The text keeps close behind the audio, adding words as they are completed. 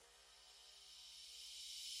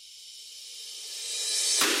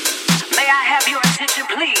May I have your attention,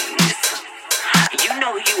 please? You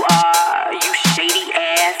know who you are, you shady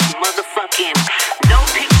ass motherfucking no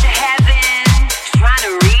picture having, trying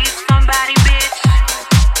to read somebody, bitch.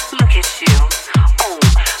 Look at you, oh,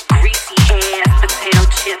 greasy ass potato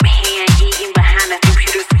chip hand eating behind a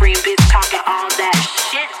computer screen, bitch, talking all that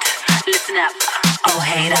shit. Listen up, oh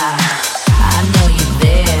hater. I know you're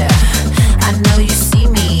there, I know you see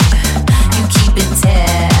me. You keep in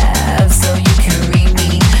tabs so you can read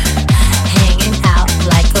me. Hanging out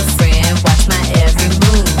like a friend, watch my every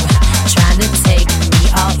move. Trying to take me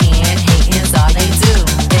all in, hating's all they do.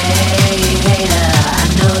 Hey hater, I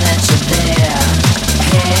know that you're there.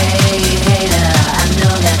 Hey hater, I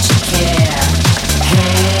know that you care.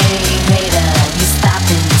 Hey hater, you stop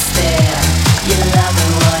and you stare. You're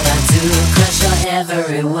loving what I do, 'cause you're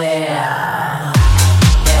everywhere.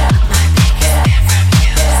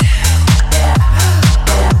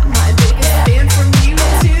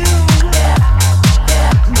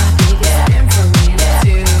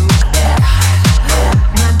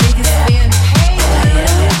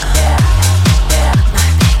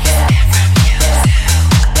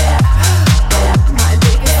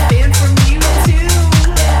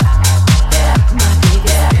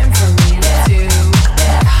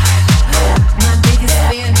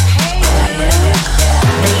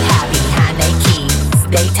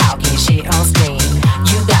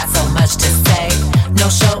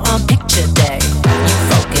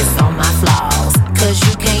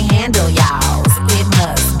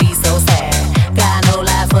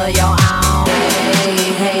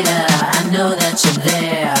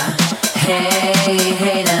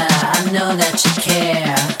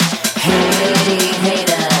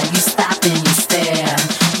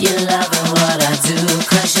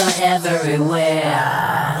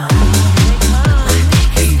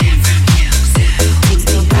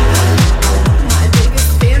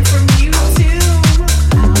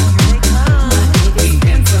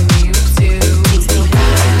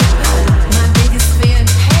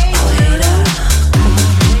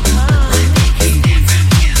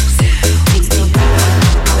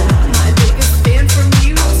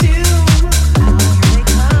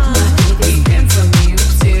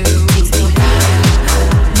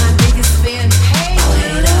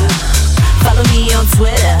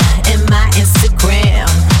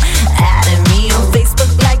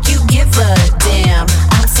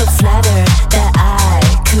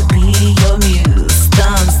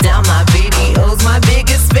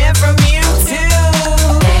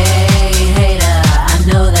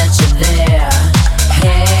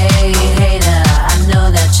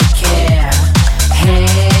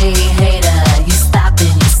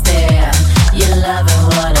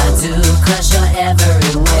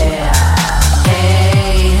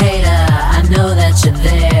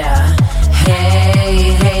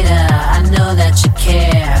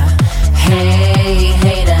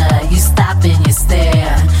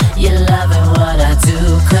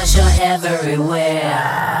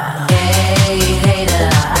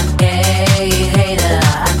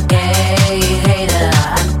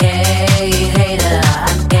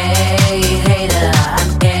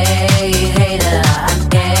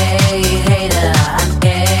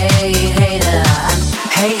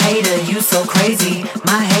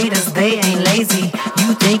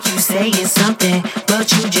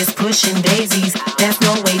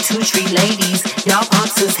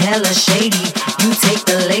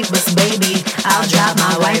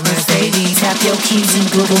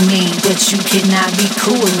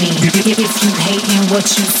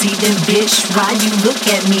 What you see, then bitch, why you look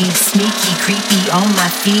at me? Sneaky, creepy, on my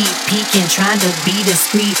feet, peeking, trying to be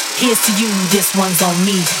discreet. Here's to you, this one's on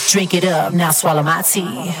me. Drink it up, now swallow my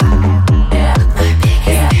tea.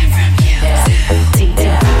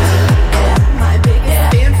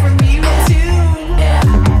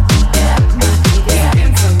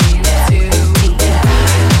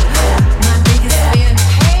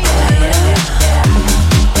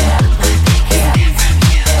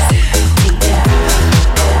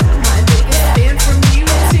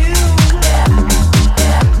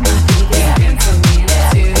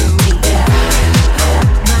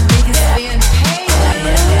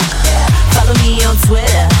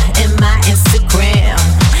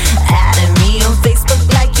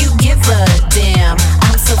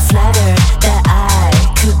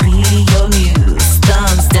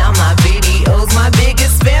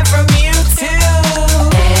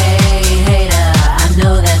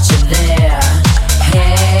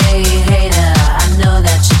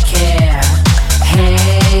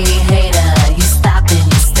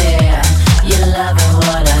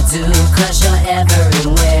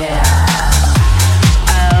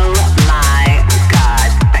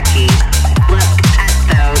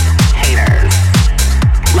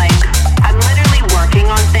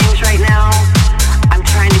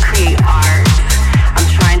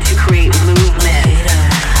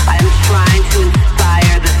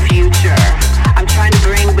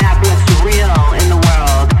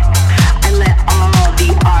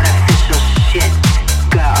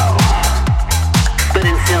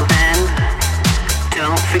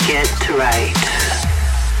 forget to write.